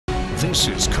This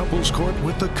is Couples Court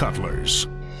with the Cutlers.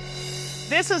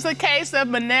 This is the case of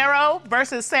Minero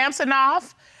versus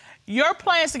Samsonoff. Your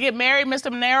plans to get married,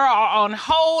 Mr. Minero, are on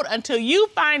hold until you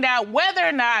find out whether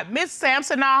or not Ms.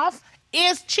 Samsonoff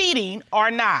is cheating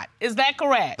or not. Is that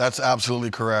correct? That's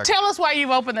absolutely correct. Tell us why you've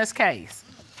opened this case.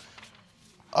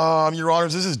 Your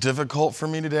Honors, this is difficult for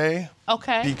me today.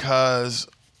 Okay. Because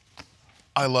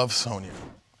I love Sonia.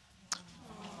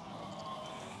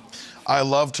 I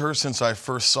loved her since I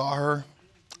first saw her.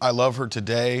 I love her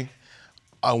today.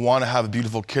 I want to have a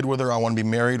beautiful kid with her. I want to be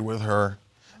married with her.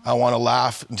 I want to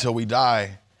laugh until we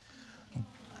die.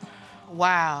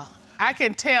 Wow. I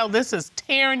can tell this is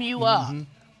tearing you up.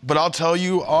 But I'll tell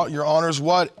you, Your Honors,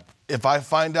 what? If I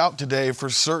find out today for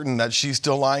certain that she's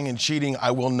still lying and cheating,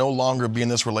 I will no longer be in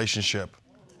this relationship.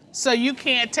 So you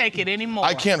can't take it anymore?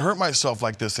 I can't hurt myself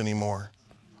like this anymore.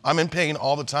 I'm in pain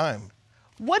all the time.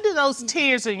 What do those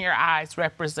tears in your eyes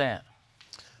represent?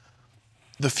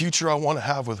 The future I want to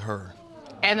have with her.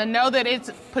 And to know that it's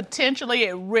potentially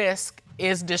at risk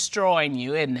is destroying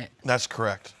you, isn't it? That's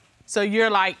correct. So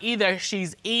you're like, either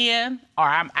she's in or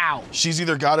I'm out. She's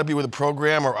either got to be with the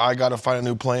program or I got to find a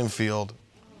new playing field.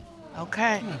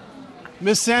 Okay.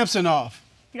 Miss Samsonoff.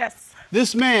 Yes.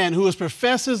 This man who has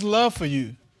professed his love for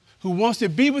you, who wants to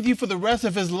be with you for the rest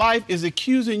of his life, is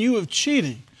accusing you of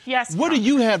cheating. Yes. What do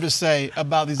you have to say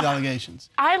about these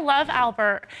allegations? I love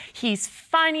Albert. He's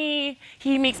funny.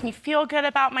 He makes me feel good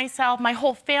about myself. My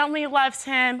whole family loves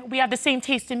him. We have the same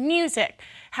taste in music.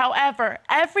 However,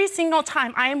 every single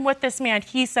time I am with this man,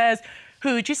 he says,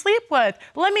 "Who'd you sleep with?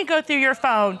 Let me go through your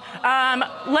phone.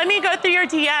 Let me go through your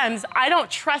DMs. I don't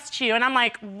trust you." And I'm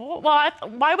like, well,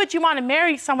 why would you want to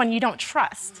marry someone you don't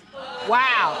trust?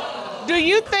 Wow. Do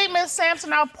you think, Ms.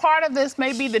 Samsonoff, part of this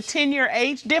may be the 10-year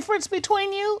age difference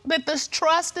between you? That this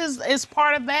trust is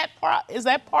part of that? Is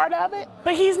that part of it?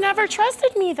 But he's never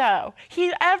trusted me, though.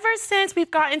 Ever since we've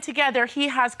gotten together, he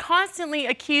has constantly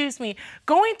accused me,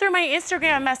 going through my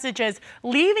Instagram messages,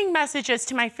 leaving messages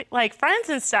to my friends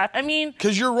and stuff. I mean...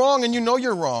 Because you're wrong and you know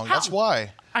you're wrong. That's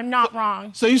why. I'm not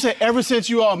wrong. So you say ever since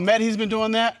you all met, he's been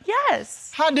doing that?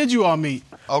 Yes. How did you all meet?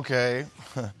 Okay.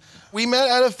 We met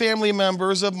at a family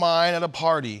members of mine at a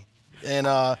party, and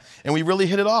we really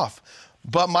hit it off.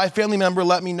 But my family member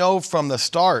let me know from the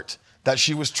start that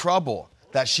she was trouble,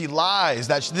 that she lies,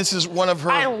 that this is one of her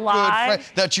good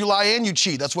friends, that you lie and you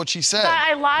cheat. That's what she said. That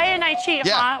I lie and I cheat,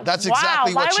 yeah, huh? that's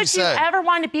exactly what she said. Why would you ever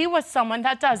want to be with someone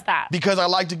that does that? Because I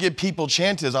like to give people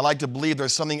chances. I like to believe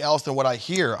there's something else than what I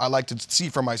hear. I like to see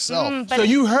for myself. So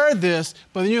you heard this,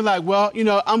 but then you're like, well, you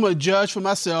know, I'm going to judge for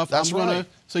myself. That's right.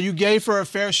 So you gave her a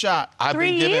fair shot. I've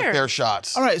been given fair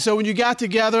shots. All right, so when you got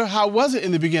together, how was it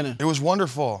in the beginning? It was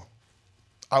wonderful.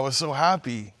 I was so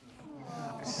happy.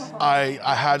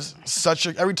 I had such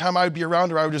a, every time I would be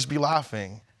around her, I would just be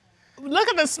laughing. Look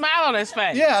at the smile on his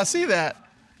face. Yeah, I see that.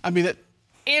 I mean, it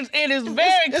is very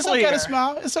clear. It's okay to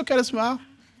smile. It's okay to smile.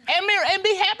 And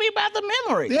be happy about the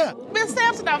memory. Yeah. Ms.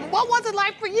 Samsonoff, what was it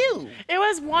like for you? It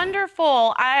was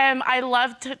wonderful. I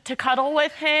loved to cuddle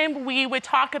with him. We would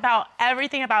talk about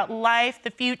everything about life,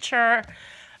 the future.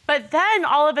 But then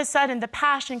all of a sudden, the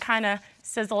passion kind of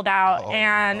sizzled out,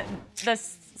 and the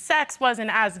sex wasn't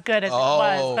as good as it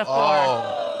was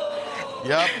before.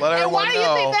 Yep, let everyone know. And why do you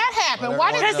think that happened?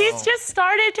 Because he's just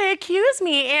started to accuse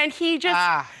me, and he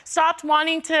just stopped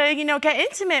wanting to, you know, get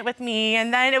intimate with me,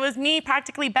 and then it was me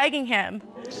practically begging him.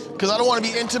 Because I don't want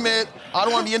to be intimate. I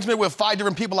don't want to be intimate with 5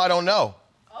 different people I don't know.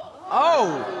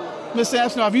 Oh. Ms.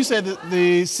 Samsonoff, you said that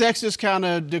the sex just kind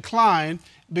of declined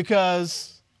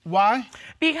because why?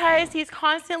 Because he's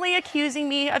constantly accusing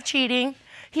me of cheating.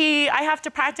 I have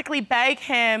to practically beg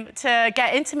him to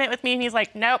get intimate with me, and he's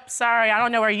like, "Nope, sorry, I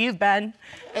don't know where you've been."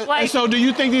 And so do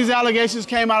you think these allegations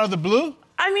came out of the blue?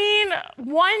 I mean,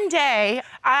 one day,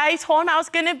 I told him I was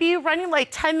gonna be running like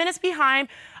 10 minutes behind.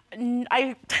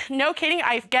 No kidding,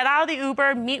 I get out of the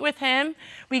Uber, meet with him.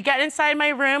 We get inside my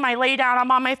room, I lay down,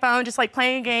 I'm on my phone, just like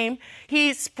playing a game.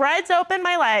 He spreads open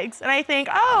my legs, and I think,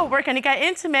 oh, we're gonna get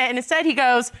intimate, and instead he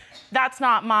goes, "That's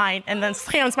not mine," and then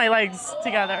slams my legs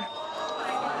together.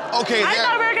 Okay, I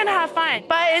thought we were gonna have fun,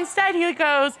 but instead he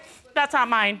goes, "That's not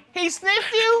mine." He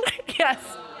sniffed you? Yes.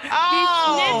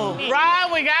 Oh, he sniffed me.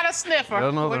 Ryan, we got a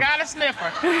sniffer. We got a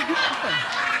sniffer.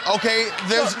 Okay,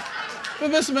 there's...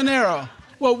 But Mr. Minero,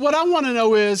 well, what I want to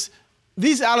know is,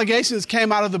 these allegations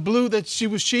came out of the blue that she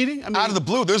was cheating? I mean, out of the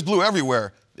blue? There's blue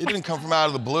everywhere. It didn't come from out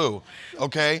of the blue,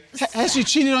 okay? Has she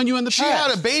cheated on you in the past? She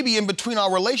had a baby in between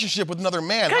our relationship with another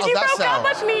man. Because you broke up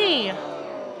with me.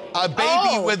 A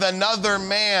baby with another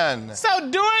man. So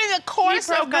during the course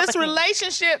of this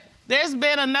relationship, There's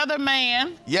been another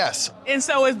man. Yes. And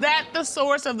so is that the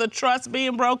source of the trust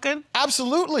being broken?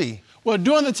 Absolutely. Well,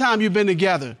 during the time you've been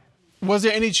together, was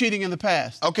there any cheating in the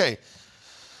past? Okay.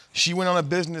 She went on a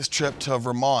business trip to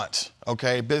Vermont,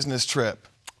 okay? Business trip.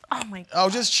 Oh, my God. Oh,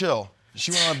 just chill.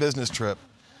 She went on a business trip.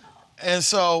 And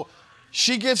so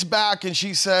she gets back and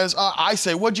she says, I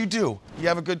say, what'd you do? You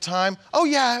have a good time? Oh,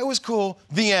 yeah, it was cool.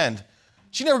 The end.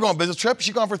 She never gone on a business trip.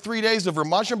 She gone for 3 days to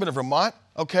Vermont. She never been to Vermont,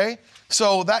 okay?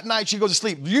 So that night she goes to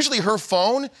sleep. Usually her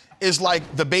phone is like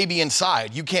the baby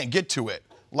inside. You can't get to it.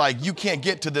 Like, you can't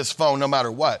get to this phone no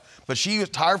matter what. But she was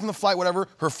tired from the flight, whatever,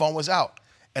 her phone was out.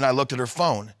 And I looked at her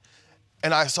phone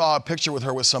and I saw a picture with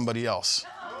her with somebody else.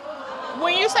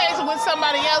 When you say it's with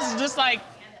somebody else, just like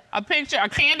a picture, a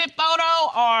candid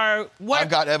photo, or what? I've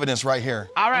got evidence right here.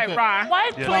 All right, Okay. Ryan.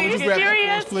 What? Would Are you you grab that for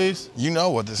us, serious? please? You know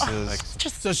what this is.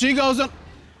 So she goes up.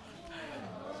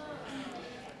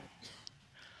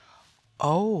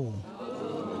 Oh.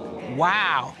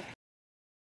 Wow.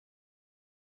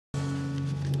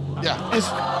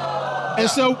 Yeah. And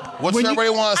so What's when everybody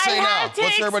want to I say now? had to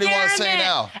What's everybody want to say experiment.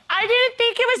 now? I didn't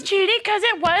think it was cheating because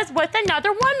it was with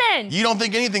another woman. You don't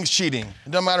think anything's cheating.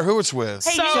 It doesn't matter who it's with.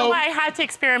 Hey, you know what? I had to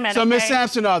experiment, So, okay? Miss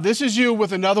Samsonoff, this is you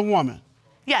with another woman.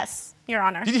 Yes, Your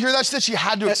Honor. Did you hear that? She said she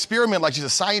had to experiment like she's a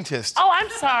scientist. Oh, I'm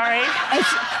sorry.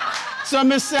 So,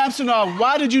 Miss Samsonoff,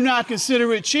 why did you not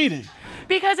consider it cheating?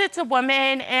 Because it's a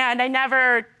woman, and I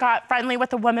never got friendly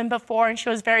with a woman before, and she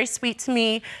was very sweet to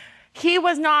me. He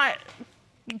was not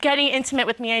getting intimate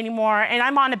with me anymore, and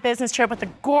I'm on a business trip with a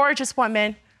gorgeous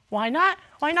woman. Why not?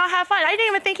 Why not have fun? I didn't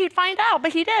even think he'd find out,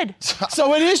 but he did.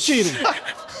 So it is cheating.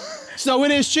 So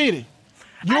it is cheating.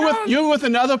 You're with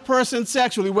another person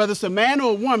sexually, whether it's a man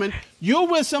or a woman. You're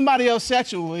with somebody else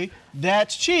sexually.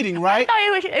 That's cheating, right?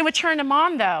 I thought it would turn him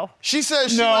on, though. She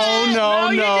says Don't.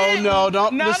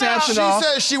 Miss Samsonoff. She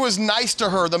says she was nice to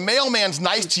her. The mailman's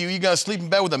nice to you. You gonna sleep in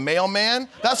bed with a mailman?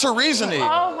 That's her reasoning.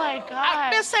 Oh, my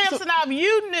God. Miss Samsonoff,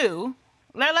 you knew,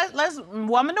 let's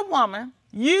woman to woman,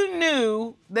 you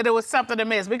knew that it was something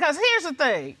amiss. Because here's the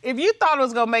thing, if you thought it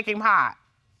was gonna make him hot,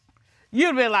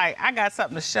 you'd be like, I got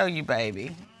something to show you,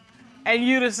 baby. And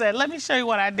you'd have said, let me show you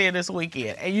what I did this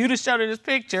weekend. And you'd have showed her this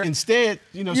picture. Instead,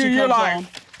 she you're comes like, home.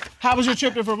 How was your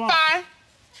trip to Vermont? Fine.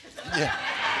 Yeah.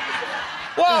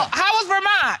 Well, how was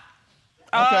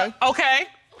Vermont? Okay.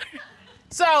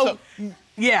 So,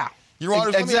 yeah. Your Honor,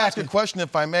 let me ask Exactly. a question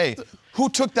if I may. Who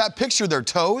took that picture? Their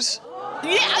toes?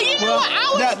 Yeah, you know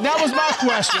what? That was my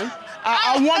question.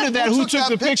 I wondered that. Who took that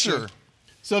the picture?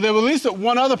 So there was at least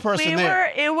one other person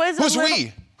there. It was Who's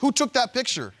we? Who took that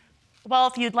picture? Well,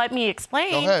 if you'd let me explain.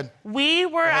 Go ahead. We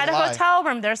were at a hotel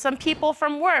room. There's some people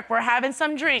from work. We're having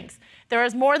some drinks. There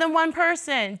was more than one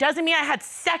person. Doesn't mean I had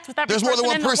sex with every person. There's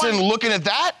more than one person looking at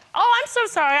that? Oh, I'm so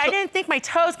sorry. I didn't think my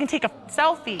toes can take a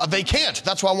selfie. They can't.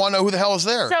 That's why I want to know who the hell is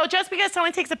there. So just because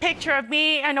someone takes a picture of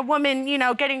me and a woman,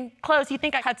 getting close, you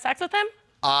think I had sex with him?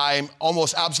 I'm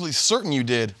almost absolutely certain you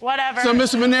did. Whatever. So,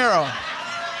 Mr.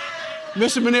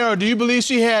 Minero, do you believe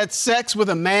she had sex with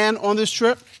a man on this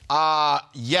trip?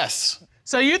 Yes.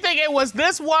 So you think it was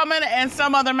this woman and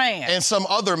some other man? And some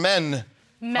other men.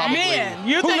 Men.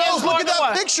 You Who think knows? it's Look more at than that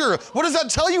one? picture. What does that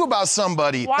tell you about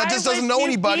somebody Why that just doesn't would know you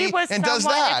anybody be with and does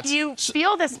someone that? If you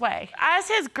feel this way. As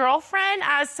his girlfriend,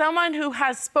 as someone who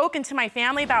has spoken to my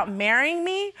family about marrying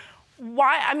me,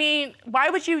 why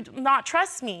would you not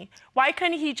trust me? Why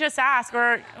couldn't he just ask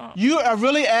You are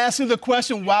really asking the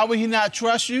question, why would he not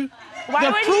trust you? Why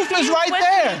The would he proof be is right with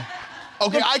there. me?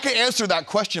 Okay, I can answer that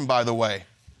question, by the way.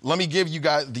 Let me give you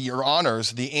guys, your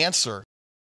honors, the answer.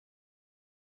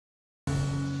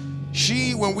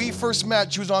 When we first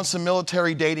met, she was on some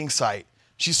military dating site.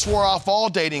 She swore off all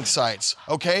dating sites,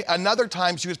 okay? Another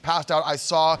time she was passed out, I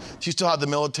saw she still had the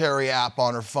military app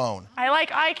on her phone. I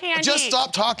like eye candy. Just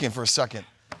stop talking for a second.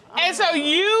 And so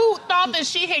you thought that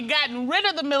she had gotten rid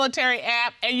of the military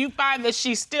app, and you find that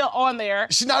she's still on there.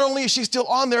 Not only is she still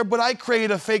on there, but I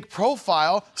created a fake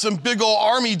profile, some big old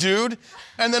army dude,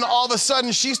 and then all of a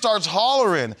sudden she starts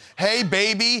hollering, hey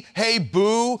baby, hey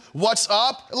boo, what's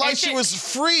up? Like she was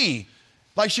free.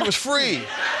 Like she was free.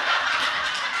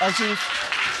 Actually,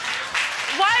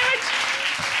 Why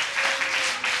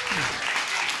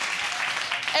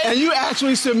would and you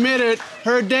actually submitted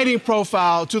her dating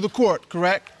profile to the court,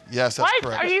 correct? Yes, that's What?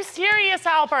 correct. Are you serious,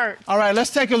 Albert? All right,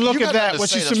 let's take a look You at got that, nothing what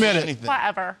to you say, that's submitted. anything.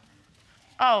 Whatever.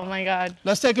 Oh my God.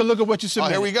 Let's take a look at what you Oh,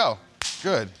 submitted. here we go.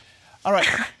 Good. All right.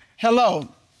 Hello.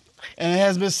 And it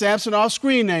has Miss Samsonoff's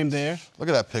screen name there. Look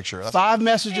at that picture. That's 5 Hey,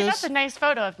 messages. that's a nice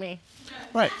photo of me.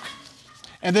 Right.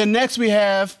 And then next we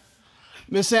have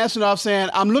Miss Samsonoff saying,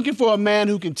 I'm looking for a man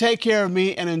who can take care of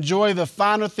me and enjoy the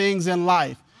finer things in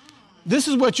life. This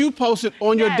is what you posted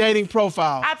on your Yes. dating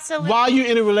profile. Absolutely. While you're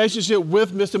in a relationship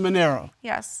with Mr. Minero.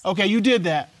 Yes. Okay, you did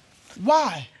that.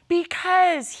 Why?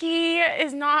 Because he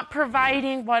is not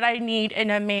providing what I need in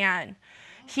a man.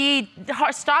 He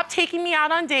stopped taking me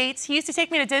out on dates. He used to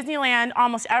take me to Disneyland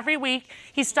almost every week.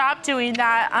 He stopped doing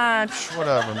that.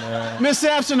 Whatever, man. Miss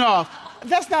Samsonoff,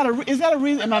 that's not is that a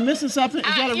reason? Am I missing something?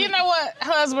 Is that a You know what,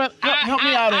 husband? Help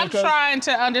me out here, I'm cuz. trying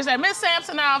to understand. Miss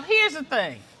Samsonoff, here's the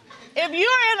thing. If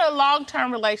you're in a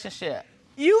long-term relationship,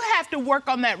 you have to work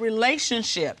on that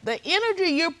relationship. The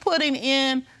energy you're putting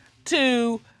in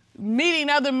to meeting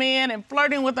other men and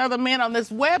flirting with other men on this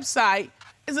website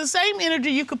is the same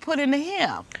energy you could put into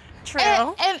him. True.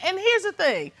 And here's the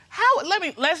thing.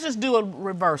 Let's just do a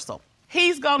reversal.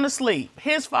 He's gone to sleep.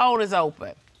 His phone is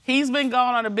open. He's been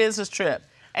gone on a business trip.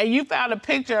 And you found a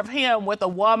picture of him with a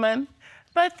woman.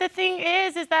 But the thing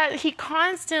is that he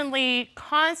constantly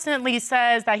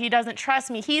says that he doesn't trust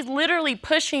me. He's literally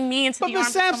pushing me into the arms But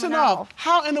of Miss someone Samsonoff, else.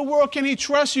 how in the world can he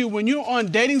trust you when you're on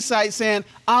dating sites saying,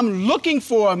 I'm looking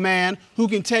for a man who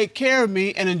can take care of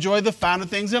me and enjoy the finer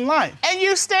things in life? And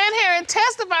you stand here and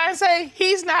testify and say,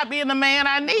 he's not being the man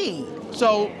I need.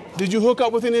 So, did you hook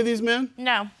up with any of these men?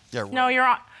 No. Yeah, right.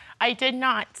 No, I did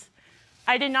not.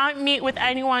 I did not meet with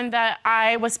anyone that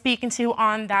I was speaking to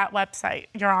on that website,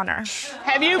 Your Honor.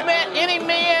 Have you met any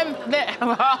men that...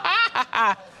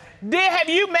 Have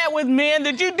you met with men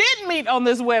that you didn't meet on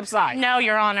this website? No,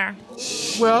 Your Honor.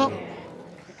 Well,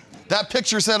 That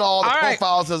picture said all. The All right.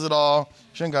 profile says it all.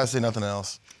 She ain't got to say nothing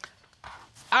else.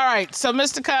 All right, so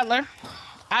Mr. Cutler,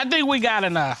 I think we got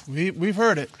enough. we've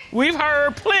heard it. We've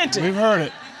heard plenty. We've heard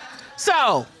it.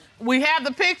 So, we have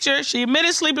the picture. She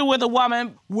admitted sleeping with a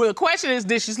woman. Well, the question is,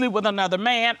 did she sleep with another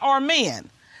man or men?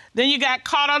 Then you got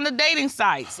caught on the dating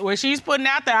sites where she's putting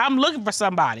out there, I'm looking for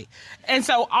somebody. And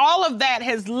so all of that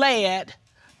has led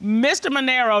Mr.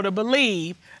 Minero to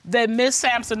believe that Miss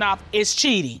Samsonoff is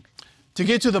cheating. To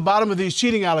get to the bottom of these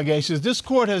cheating allegations, this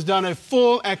court has done a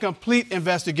full and complete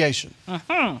investigation.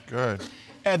 Good.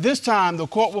 At this time, the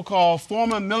court will call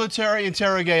former military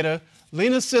interrogator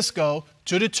Lena Sisko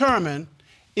to determine,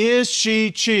 is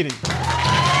she cheating?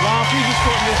 Ron, please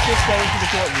escort Ms. Sisko into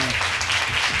the courtroom.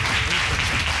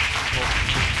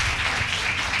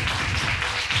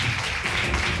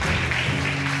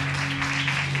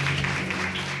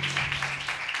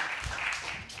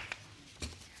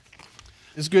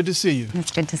 It's good to see you.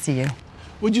 It's good to see you.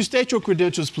 Would you state your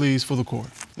credentials, please, for the court?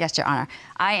 Yes, Your Honor.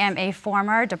 I am a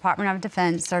former Department of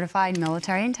Defense certified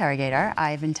military interrogator.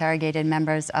 I've interrogated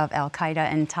members of Al-Qaeda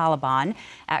and Taliban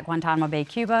at Guantanamo Bay,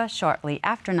 Cuba, shortly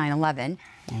after 9/11.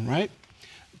 All right.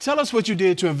 Tell us what you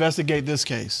did to investigate this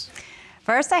case.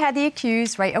 First, I had the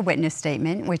accused write a witness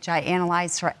statement, which I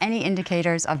analyzed for any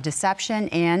indicators of deception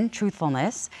and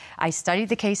truthfulness. I studied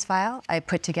the case file, I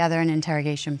put together an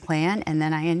interrogation plan, and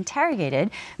then I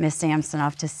interrogated Ms.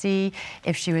 Samsonoff to see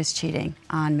if she was cheating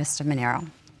on Mr. Minero.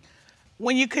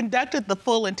 When you conducted the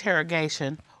full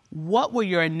interrogation, what were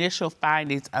your initial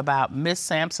findings about Miss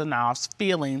Samsonoff's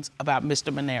feelings about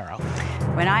Mr. Minero?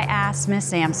 When I asked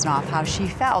Ms. Samsonoff how she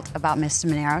felt about Mr.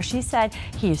 Minero, she said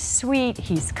he's sweet,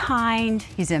 he's kind,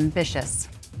 he's ambitious.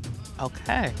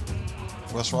 Okay.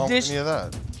 What's wrong Did with she- any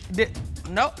of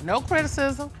that? No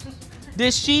criticism.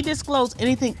 Did she disclose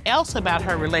anything else about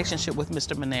her relationship with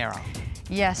Mr. Minero?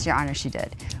 Yes, Your Honor, she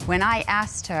did. When I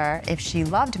asked her if she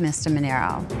loved Mr.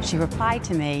 Minero, she replied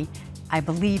to me, I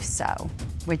believe so,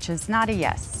 which is not a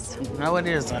yes. No, it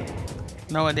isn't.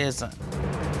 No, it isn't.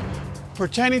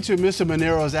 Pertaining to Mr.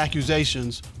 Minero's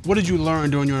accusations, what did you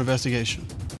learn during your investigation?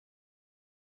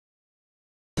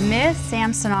 Ms.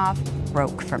 Samsonoff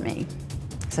broke for me.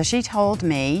 So she told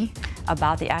me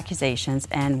about the accusations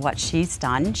and what she's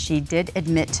done. She did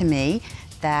admit to me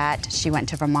that she went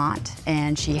to Vermont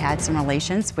and she had some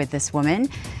relations with this woman,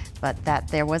 but that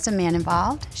there was a man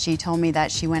involved. She told me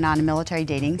that she went on a military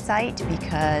dating site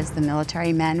because the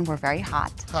military men were very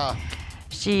hot.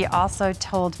 She also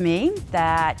told me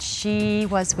that she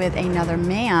was with another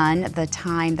man the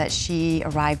time that she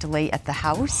arrived late at the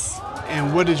house.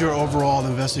 And what did your overall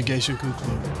investigation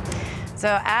conclude?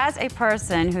 So as a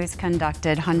person who's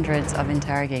conducted hundreds of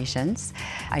interrogations,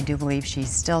 I do believe she's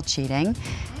still cheating.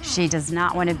 She does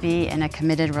not want to be in a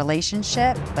committed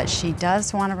relationship, but she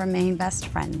does want to remain best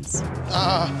friends.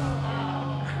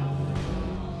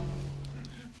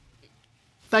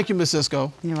 Thank you, Ms.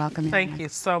 Sisko. You're welcome. Your Thank Honor. you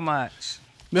so much.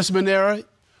 Ms. Minero,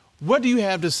 what do you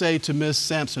have to say to Ms.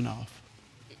 Samsonoff?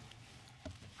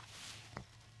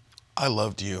 I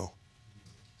loved you.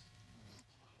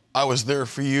 I was there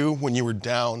for you when you were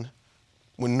down,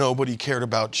 when nobody cared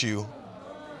about you.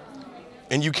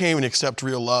 And you came and accept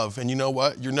real love. And you know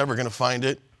what? You're never gonna find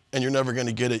it and you're never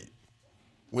gonna get it.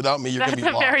 Without me, you're gonna be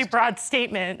lost. That's a very broad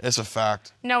statement. It's a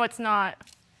fact. No, it's not.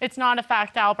 It's not a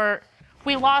fact, Albert.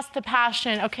 We lost the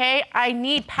passion, okay? I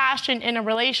need passion in a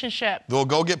relationship. Well,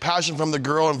 go get passion from the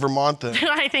girl in Vermont then.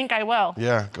 I think I will.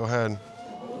 Yeah, go ahead.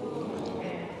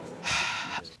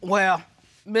 Well,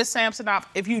 Miss Samsonoff,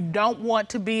 if you don't want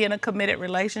to be in a committed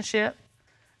relationship,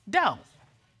 don't.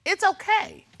 It's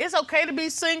okay. It's okay to be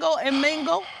single and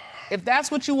mingle if that's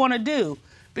what you want to do,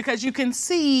 because you can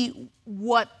see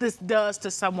what this does to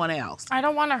someone else. I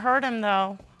don't want to hurt him,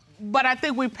 though. But I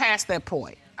think we're past that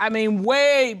point. I mean,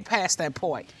 way past that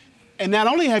point. And not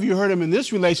only have you hurt him in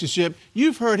this relationship,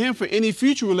 you've hurt him for any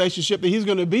future relationship that he's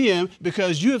going to be in,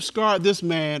 because you have scarred this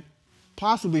man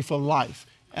possibly for life.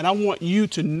 And I want you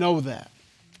to know that.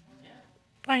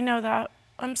 I know that.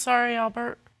 I'm sorry,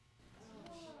 Albert.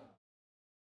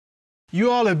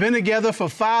 You all have been together for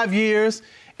 5 years,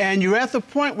 and you're at the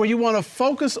point where you want to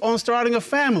focus on starting a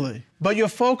family. But your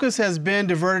focus has been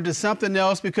diverted to something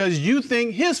else because you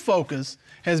think his focus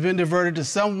has been diverted to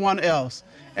someone else.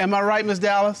 Am I right, Ms.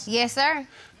 Dallas? Yes, sir.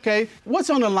 Okay, what's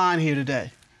on the line here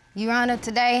today? Your Honor,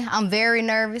 today I'm very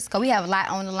nervous because we have a lot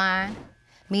on the line.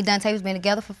 Me and Dante's been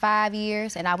together for 5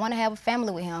 years, and I want to have a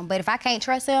family with him. But if I can't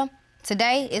trust him,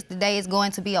 today is the day it's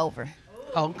going to be over.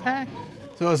 Okay.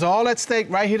 So it's all at stake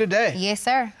right here today. Yes,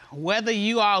 sir. Whether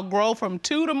you all grow from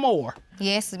 2 to more.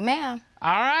 Yes, ma'am.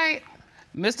 All right.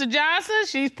 Mr. Johnson,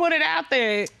 she's put it out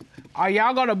there. Are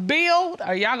y'all gonna build or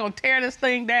are y'all gonna tear this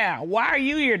thing down? Why are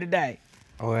you here today?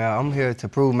 Well, I'm here to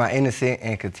prove my innocence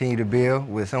and continue to build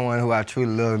with someone who I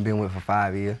truly love and been with for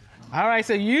 5 years. All right,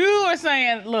 so you are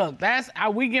saying, look,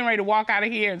 we getting ready to walk out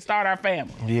of here and start our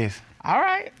family. Yes. All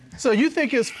right. So you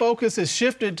think his focus has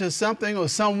shifted to something or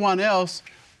someone else.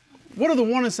 What are the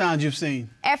warning signs you've seen?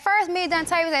 At first, me and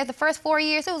Dante was at the first 4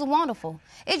 years, it was wonderful.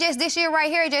 It just this year right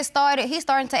here, it just started, he's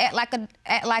starting to act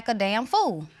like a damn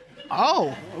fool.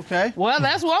 Oh. Okay. Well,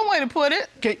 that's one way to put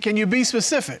it. Can you be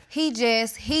specific? He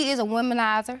is a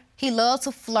womanizer. He loves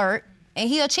to flirt, and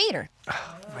he a cheater.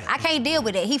 I can't deal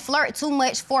with it. He flirt too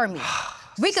much for me.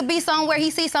 We could be somewhere,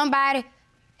 he see somebody,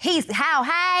 hey,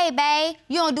 babe.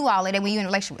 You don't do all of that when you're in a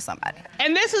relationship with somebody.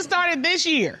 And this has started this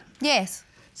year. Yes.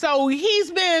 So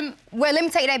he's been... Well, let me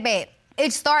take that back.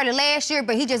 It started last year,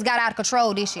 but he just got out of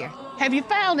control this year. Have you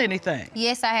found anything?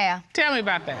 Yes, I have. Tell me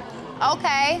about that.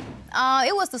 Okay.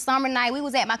 It was the summer night. We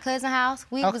was at my cousin's house.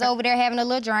 We was over there having a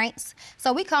little drinks.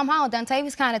 So we come home. Dante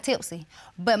was kind of tipsy.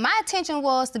 But my intention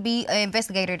was to be an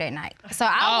investigator that night. So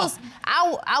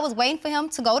I was waiting for him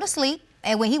to go to sleep.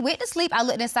 And when he went to sleep, I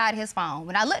looked inside his phone.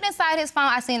 When I looked inside his phone,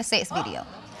 I seen a sex video.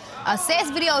 A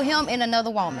sex video of him and another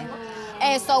woman.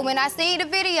 And so when I seen the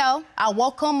video, I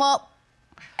woke him up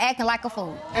acting like a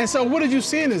fool. And so what did you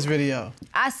see in this video?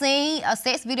 I seen a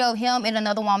sex video of him and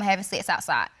another woman having sex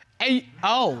outside. And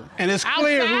it's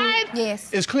clear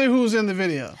Yes. It's clear who's in the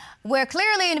video. Well,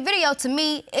 clearly in the video, to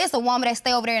me, it's a woman that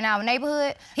stay over there in our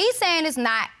neighborhood. He's saying it's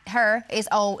not her, it's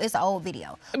an old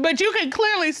video. But you can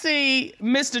clearly see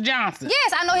Mr. Johnson.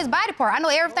 Yes, I know his body part. I know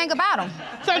everything about him.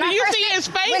 So do you see his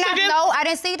face? No, I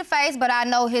didn't see the face, but I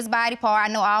know his body part.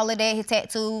 I know all of that, his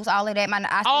tattoos, all of that.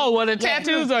 The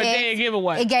tattoos are a dead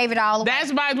giveaway. It gave it all away.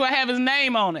 That's might as well have his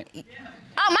name on it.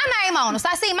 Oh, my name on it. So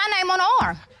I see my name on the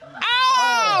arm.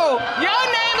 Oh, your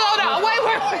name on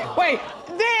the... Wait.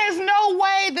 There's no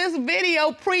way this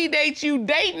video predates you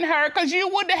dating her, because you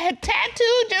wouldn't have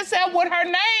tattooed yourself with her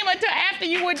name until after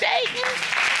you were dating.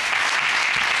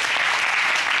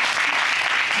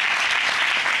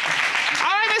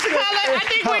 All right, Mr. Cutler, I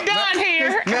think we're done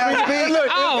here.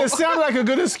 Look, it sounds like a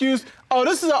good excuse. Oh,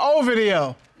 this is an old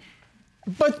video.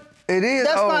 But it is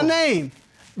that's old. my name.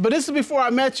 But this is before I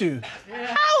met you.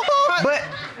 But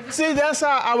see, that's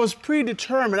how I was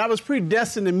predetermined. I was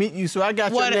predestined to meet you, so I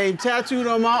got your name tattooed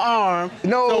on my arm.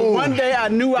 No. So one day I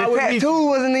knew I would meet you. The tattoo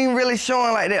wasn't even really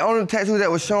showing like that. Only tattoo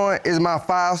that was showing is my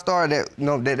 5-star that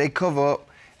that they cover up.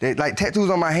 Like tattoos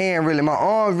on my hand, really. My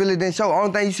arms really didn't show.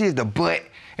 Only thing you see is the butt,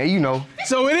 and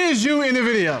So it is you in the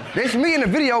video. It's me in the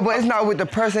video, but it's not with the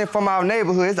person from our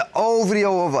neighborhood. It's an old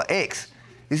video of an ex.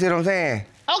 You see what I'm saying?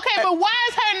 Okay, but why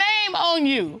is her name on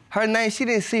you? Her name, she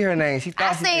didn't see her name. She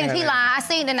thought I seen it. He lied. I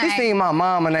seen the name. She seen my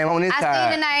mama name on this side.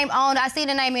 I seen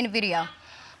the name in the video.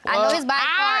 I know his body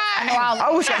part. I know all of it.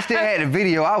 I wish I still had the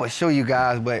video. I would show you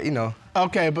guys, but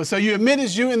Okay, but so you admit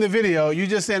it's you in the video. You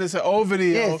just saying it's an old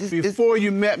video before you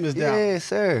met Ms. Dallas. Yes,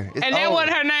 sir. And that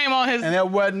wasn't her name on his... And that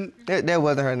wasn't... That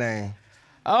wasn't her name.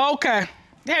 Okay.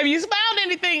 Have you found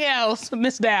anything else,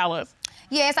 Miss Dallas?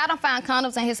 Yes, I done found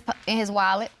condoms in his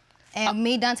wallet. And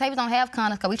me, Dante, we don't have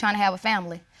condoms because we trying to have a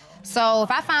family. So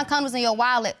if I find condoms in your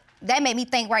wallet, that made me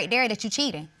think right there that you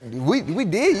cheating. We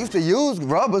used to use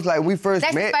rubbers like we first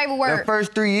met. That's your favorite word. The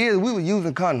first 3 years, we were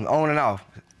using condoms on and off,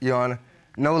 Your Honor.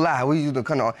 No lie, we used the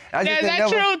condom. Now, is that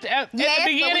true? At the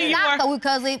beginning, you were...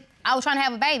 because I was trying to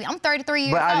have a baby. I'm 33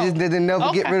 years old. But I just didn't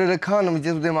never get rid of the condom. It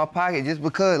just was in my pocket just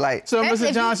because, like... So,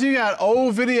 Mr. Johnson, you got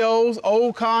old videos,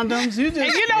 old condoms. You just...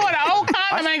 And you know what? An old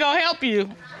condom ain't gonna help you.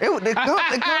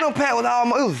 The condom pack was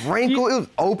almost... It was wrinkled. It was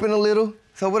open a little.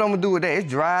 So what I'm gonna do with that? It's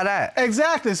dried out.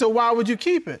 Exactly. So why would you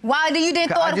keep it? Why do you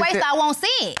didn't throw it away so I won't see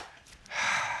it?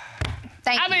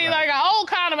 I mean, like an old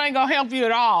condom ain't gonna help you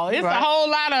at all. It's a whole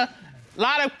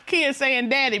lot of kids saying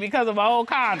daddy because of an old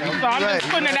condom. So I'm just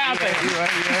putting it out there.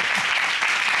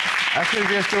 I could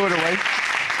just throw it away.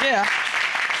 Yeah.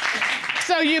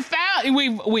 So you found,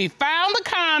 we found the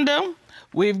condom.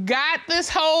 We've got this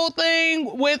whole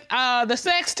thing with the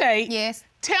sex tape. Yes.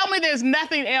 Tell me there's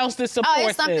nothing else that supports this. Oh,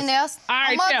 it's something else. All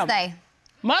right, Mother's Day.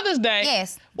 Mother's Day?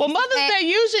 Yes. Well, Mother's Day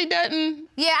usually doesn't...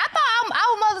 Yeah, I thought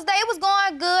our Mother's Day, it was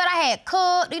going good. I had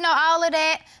cooked, all of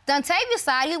that. Dontavius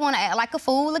side, he want to act like a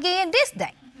fool again this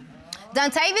day.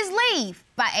 Dontavius leave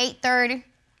by 8:30.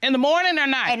 In the morning or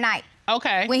night? At night.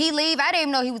 Okay. When he leave, I didn't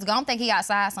even know he was gone. I think he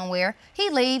outside somewhere.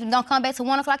 He leave and don't come back till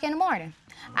 1 o'clock in the morning.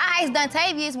 I asked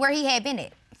Dontavius where he had been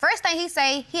at. First thing he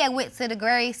say, he had went to the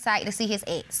grave site to see his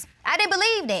ex. I didn't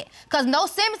believe that, because no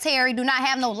cemetery do not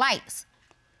have no lights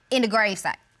in the grave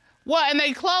site. Well, and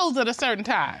they close at a certain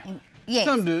time. Yes.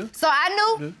 Some do. So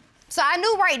I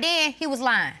knew right then he was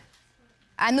lying.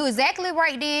 I knew exactly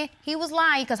right then he was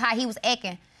lying because how he was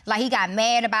acting. Like he got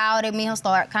mad about it, me and him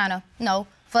start kind of,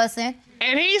 fussing.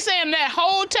 And he's saying that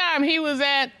whole time he was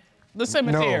at the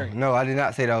cemetery. No, I did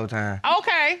not say the whole time.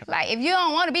 Okay. Like, if you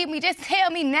don't want to be with me, just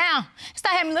tell me now.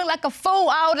 Stop having me look like a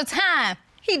fool all the time.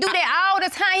 He do that all the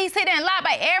time. He sit there and lie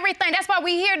about everything. That's why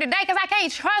we here today, because I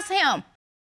can't trust him.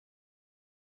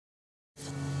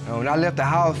 When I left the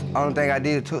house, only thing I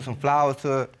did was took some flowers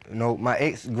to, my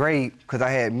ex grave, because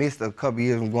I had missed a couple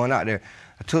years from going out there.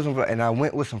 I took some, and I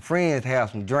went with some friends to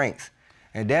have some drinks.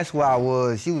 And that's where I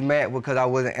was. She was mad because I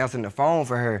wasn't answering the phone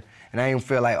for her, and I didn't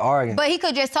feel like arguing. But he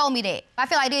could just told me that. I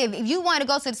feel like if you wanted to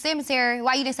go to the cemetery,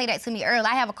 why you didn't say that to me earlier?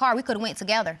 I have a car. We could have went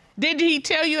together. Did he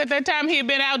tell you at that time he had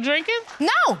been out drinking?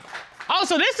 No. Oh,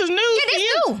 so this is news to you? Yeah,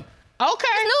 this new. Okay.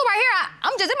 It's new right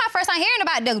here. This is my first time hearing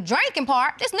about the drinking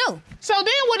part. This new. So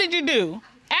then what did you do?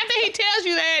 After he tells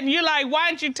you that and you're like, why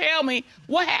didn't you tell me?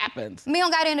 What happens? Me and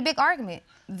him got in a big argument.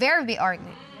 Very big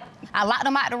argument. I locked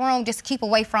him out the room just to keep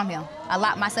away from him. I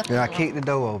locked myself in the room. And I kicked the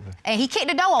door open. And he kicked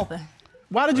the door open.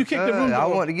 Why did you kick the room door? I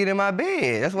wanted to get in my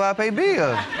bed. That's why I pay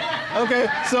bills. Okay,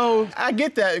 so I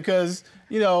get that because,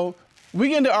 we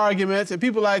get into arguments and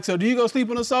people like, so do you go sleep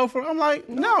on the sofa? I'm like,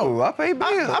 no. I pay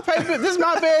bills. I pay bills. This is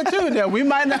my bed too. Now, we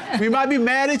might be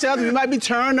mad at each other. We might be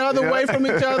turned the other way from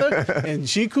each other. And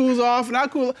she cools off and I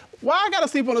cool off. Why I gotta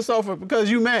sleep on the sofa?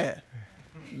 Because you mad.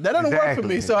 That doesn't work for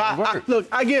me. So look,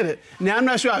 I get it. Now I'm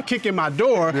not sure I'll kick in my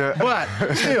door, but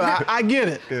still, I get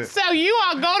it. Yeah. So you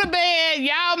all go to bed,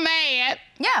 y'all mad.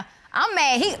 Yeah, I'm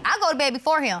mad. I go to bed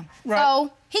before him. Right.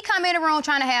 So he come in the room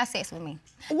trying to have sex with me.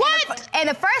 What? And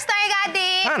the first thing I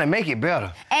did... Trying to make it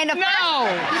better. And the If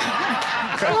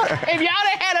y'all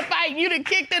done had a fight, you'd have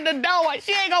kicked in the door.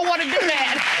 She ain't gonna want to do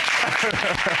that.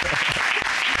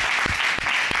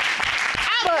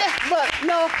 But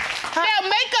no. Now,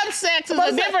 makeup sex is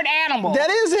a different animal. That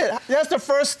is it. That's the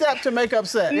first step to makeup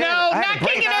sex. No, not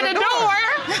kicking in the door.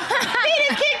 He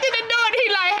done kicked in the door and he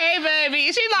like, hey,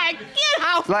 baby. She like, get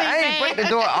off me, Like, I ain't break the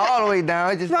door all the way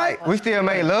down. It's just like, we still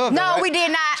made love. No, we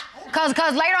did not. Cause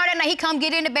later on that night, he come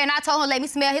get in the bed and I told him, let me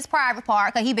smell his private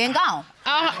part, cause he been gone.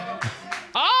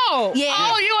 Oh. Yeah.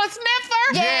 Oh, you a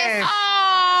sniffer? Yes.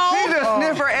 Oh. She's a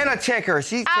sniffer and a checker.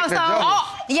 She checked the door.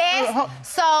 Yes.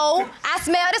 So I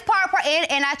smelled his part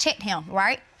and I checked him,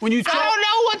 right? When you I don't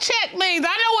know what check means.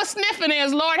 I know what sniffing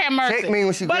is. Lord have mercy. Check means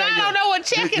when she But I don't know what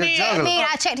checking is. I mean,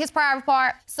 I checked his private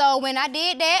part. So when I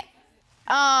did that,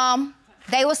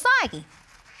 they was soggy.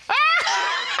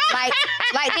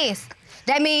 like this.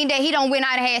 That mean that he don't went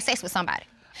out and had sex with somebody.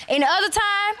 And the other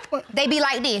time, they be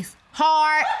like this.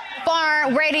 Hard,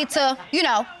 firm, ready to,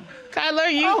 Kyler, are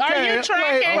you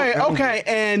tracking? Wait, okay,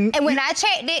 and when I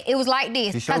checked it, it was like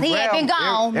this, because he had been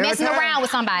gone, messing around with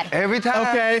somebody. Every time.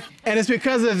 Okay, and it's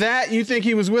because of that you think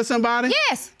he was with somebody?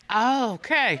 Yes. Oh,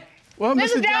 okay. Well,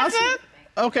 Mr. Johnson?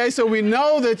 Okay, so we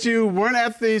know that you weren't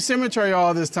at the cemetery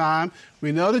all this time.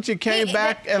 We know that you came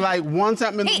back at like 1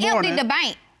 something in the morning. He emptied the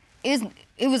bank.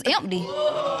 It was empty.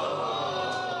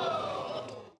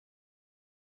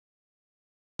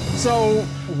 So,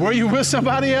 were you with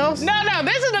somebody else? No,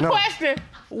 this is the question.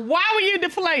 Why were you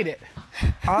deflated?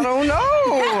 I don't know.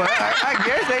 I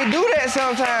guess they do that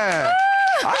sometimes.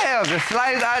 I have the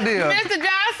slightest idea. Mr.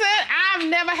 Johnson, I've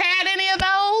never had any of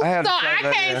those, so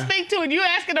I can't speak to it. You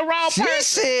asking the wrong person. She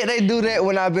said they do that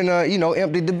when I've been,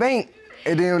 empty the bank.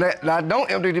 And then when I don't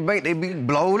empty the bank, they be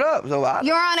blowed up. So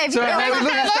Your Honor, if you they always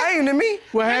look the same to me.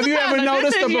 Well, have you ever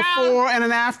noticed a before and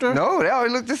an after? No, they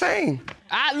always look the same.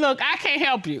 Look, I can't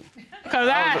help you. Cause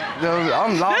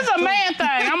I'm lost. This is a man thing.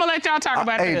 I'm gonna let y'all talk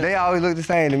about this. Hey, they always look the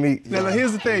same to me. Now,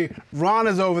 here's the thing. Ron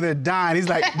is over there dying. He's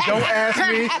like, don't ask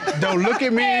me, don't look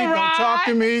at me, Hey, don't talk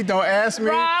to me, don't ask me.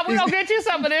 Rob, we're gonna get you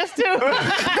some of this too. We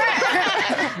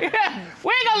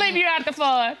ain't gonna leave you out the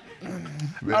fun.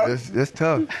 That's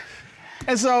tough.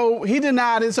 And so he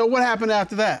denied it. So what happened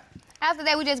after that? After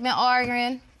that, we just been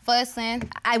arguing, fussing.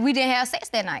 We didn't have sex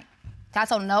that night. I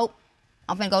told him, nope,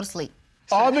 I'm finna go to sleep.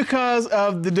 All because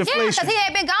of the deflation. Yeah, because he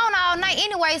had been gone all night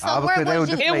anyway, so where was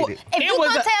you? If you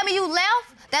gonna tell me you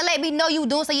left, that let me know you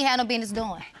doing something you had no business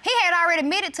doing. He had already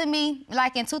admitted to me,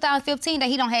 like in 2015, that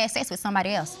he don't have sex with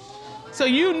somebody else. So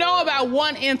you know about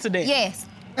one incident? Yes.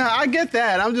 I get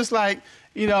that. I'm just like,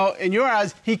 in your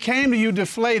eyes, he came to you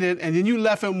deflated, and then you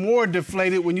left him more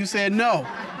deflated when you said no.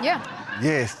 Yeah.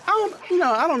 Yes.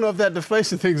 I don't know if that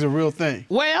deflation thing's a real thing.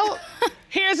 Well,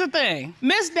 here's the thing.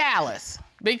 Miss Dallas,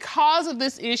 because of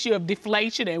this issue of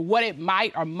deflation and what it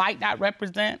might or might not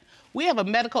represent, we have a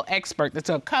medical expert that's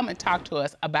gonna come and talk to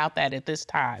us about that at this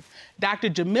time. Dr.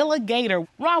 Jamila Gator.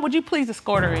 Ron, would you please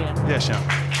escort her in? Yes, Sean.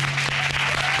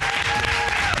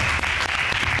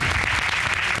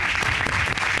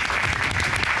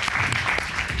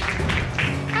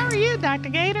 How are you, Dr.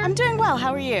 Gator? I'm doing well.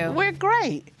 How are you? We're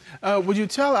great. Would you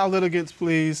tell our litigants,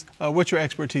 please, what your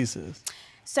expertise is?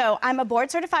 So I'm a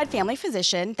board-certified family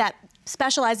physician that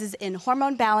specializes in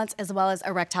hormone balance as well as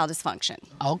erectile dysfunction.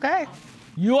 Okay.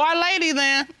 You are a lady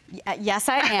then. Yes,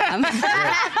 I am.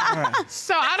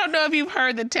 So I don't know if you've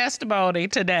heard the testimony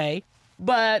today,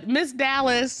 but Miss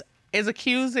Dallas is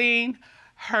accusing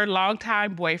her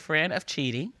longtime boyfriend of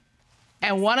cheating.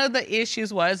 And one of the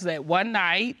issues was that one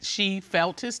night she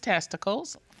felt his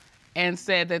testicles and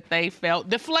said that they felt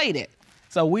deflated.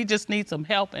 So we just need some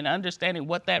help in understanding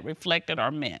what that reflected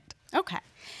or meant. Okay.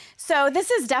 So this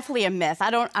is definitely a myth.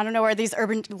 I don't know where these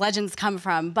urban legends come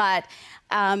from, but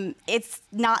it's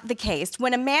not the case.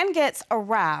 When a man gets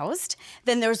aroused,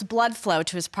 then there's blood flow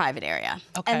to his private area.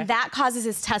 Okay. And that causes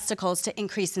his testicles to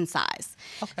increase in size.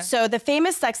 Okay. So the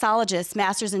famous sexologist,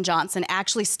 Masters and Johnson,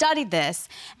 actually studied this,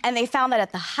 and they found that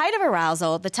at the height of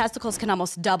arousal, the testicles can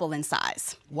almost double in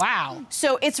size. Wow.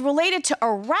 So it's related to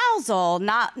arousal,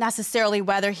 not necessarily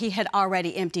whether he had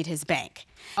already emptied his bank.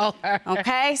 Okay.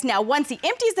 Okay, so now once he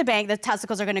empties the bank, the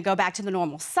testicles are gonna go back to the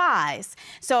normal size.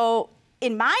 So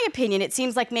in my opinion, it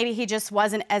seems like maybe he just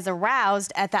wasn't as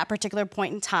aroused at that particular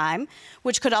point in time,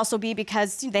 which could also be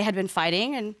because they had been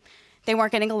fighting and they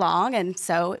weren't getting along, and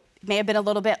so it may have been a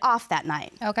little bit off that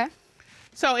night. Okay.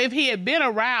 So if he had been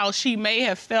aroused, she may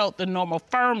have felt the normal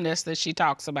firmness that she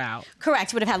talks about.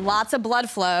 Correct, he would have had lots of blood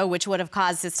flow, which would have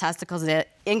caused his testicles to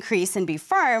increase and be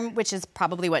firm, which is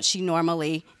probably what she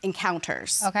normally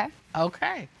encounters. Okay.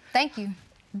 Okay. Thank you.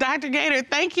 Dr. Gator,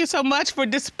 thank you so much for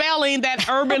dispelling that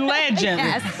urban legend.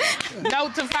 Yes.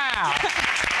 Note to file.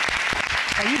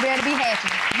 So you better be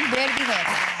happy. You better be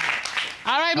happy.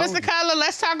 All right, Mr. Cutler,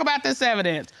 let's talk about this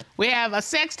evidence. We have a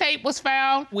sex tape was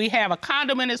found. We have a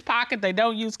condom in his pocket. They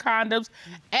don't use condoms.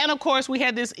 And of course, we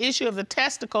had this issue of the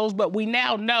testicles, but we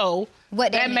now know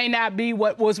that may not be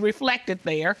what was reflected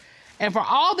there. And for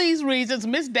all these reasons,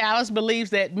 Miss Dallas believes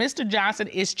that Mr. Johnson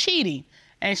is cheating.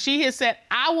 And she has said,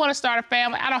 I want to start a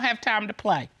family. I don't have time to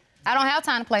play. I don't have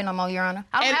time to play no more, Your Honor.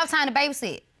 I don't have time to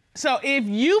babysit. So if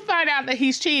you find out that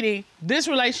he's cheating, this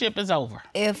relationship is over.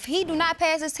 If he do not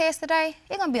pass his test today,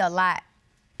 it's gonna be a lot.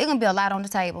 It's gonna be a lot on the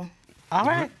table. All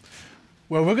right.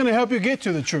 Well, we're gonna help you get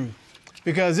to the truth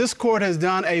because this court has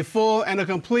done a full and a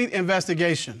complete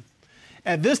investigation.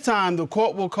 At this time, the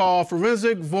court will call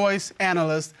forensic voice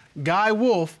analyst Guy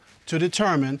Wolf to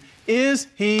determine, is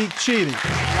he cheating?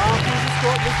 Ron, please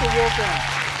escort Mr. Wolf in.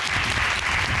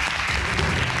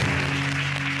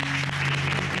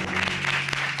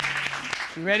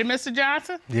 You ready, Mr.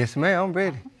 Johnson? Yes, ma'am, I'm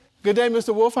ready. Good day,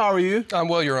 Mr. Wolf. How are you? I'm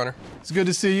well, Your Honor. It's good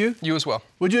to see you. You as well.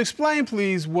 Would you explain,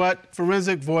 please, what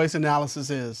forensic voice analysis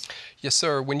is? Yes,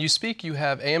 sir. When you speak, you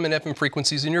have AM and FM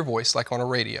frequencies in your voice, like on a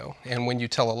radio. And when you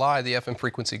tell a lie, the FM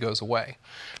frequency goes away.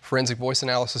 Forensic voice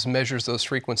analysis measures those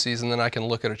frequencies, and then I can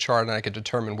look at a chart and I can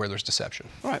determine where there's deception.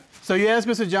 All right. So you asked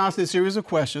Mr. Johnson a series of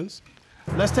questions.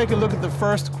 Let's take a look at the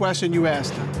first question you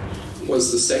asked him.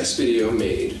 Was the sex video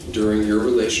made during your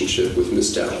relationship with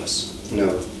Miss Dallas? No.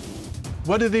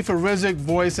 What did the forensic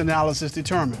voice analysis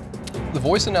determine? The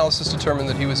voice analysis determined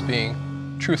that he was being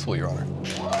truthful, Your Honor.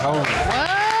 I'm sorry.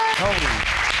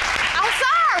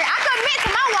 I can admit to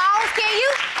my wrongs, can you?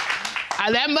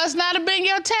 That must not have been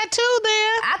your tattoo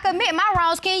then. I can admit my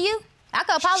wrongs, can you? I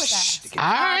can apologize.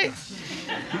 All right.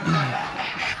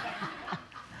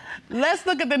 Let's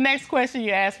look at the next question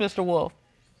you asked, Mr. Wolf.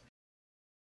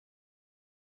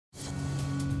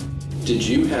 Did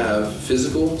you have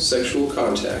physical sexual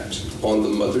contact on the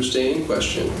Mother's Day in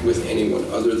question with anyone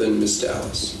other than Miss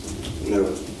Dallas? No.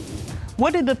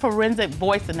 What did the forensic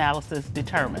voice analysis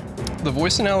determine? The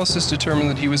voice analysis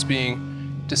determined that he was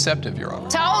being deceptive, Your Honor.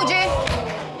 Told you.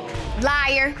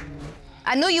 Liar.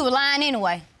 I knew you were lying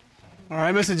anyway. All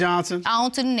right, Mr. Johnson.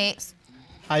 On to the next.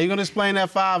 How you gonna explain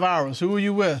that 5 hours? Who were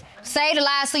you with? Say the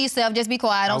lies to yourself. Just be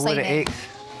quiet. Don't say with that. an ex.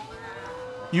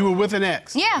 You were with an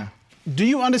ex? Yeah. Do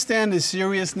you understand the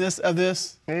seriousness of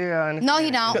this? Yeah, I understand. No, he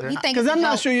don't. He think Because it's a I'm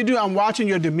not joke. sure you do. I'm watching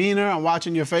your demeanor. I'm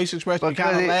watching your facial expression. You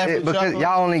kind of laugh and because chuckle.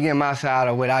 y'all only get my side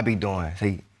of what I be doing.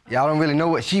 See, y'all don't really know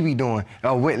what she be doing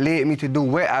or what led me to do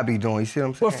what I be doing. You see what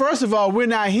I'm saying? Well, first of all, we're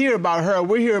not here about her.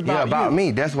 We're here about you. about me.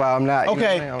 That's why I'm not.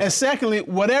 Okay, You know what I'm and secondly,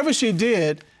 whatever she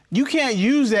did, you can't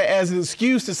use that as an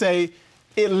excuse to say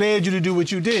it led you to do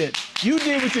what you did. You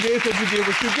did what you did because you did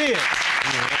what you did.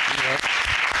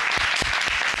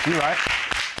 You're right.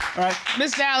 All right.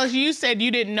 Miss Dallas, you said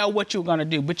you didn't know what you were gonna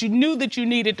do, but you knew that you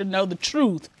needed to know the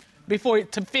truth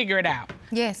to figure it out.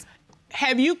 Yes.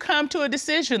 Have you come to a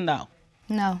decision though?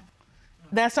 No.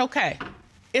 That's okay.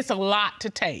 It's a lot to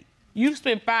take. You've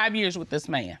spent 5 years with this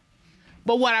man.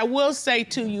 But what I will say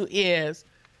to you is,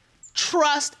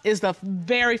 trust is the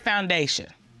very foundation.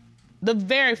 The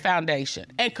very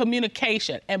foundation, and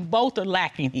communication, and both are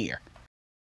lacking here.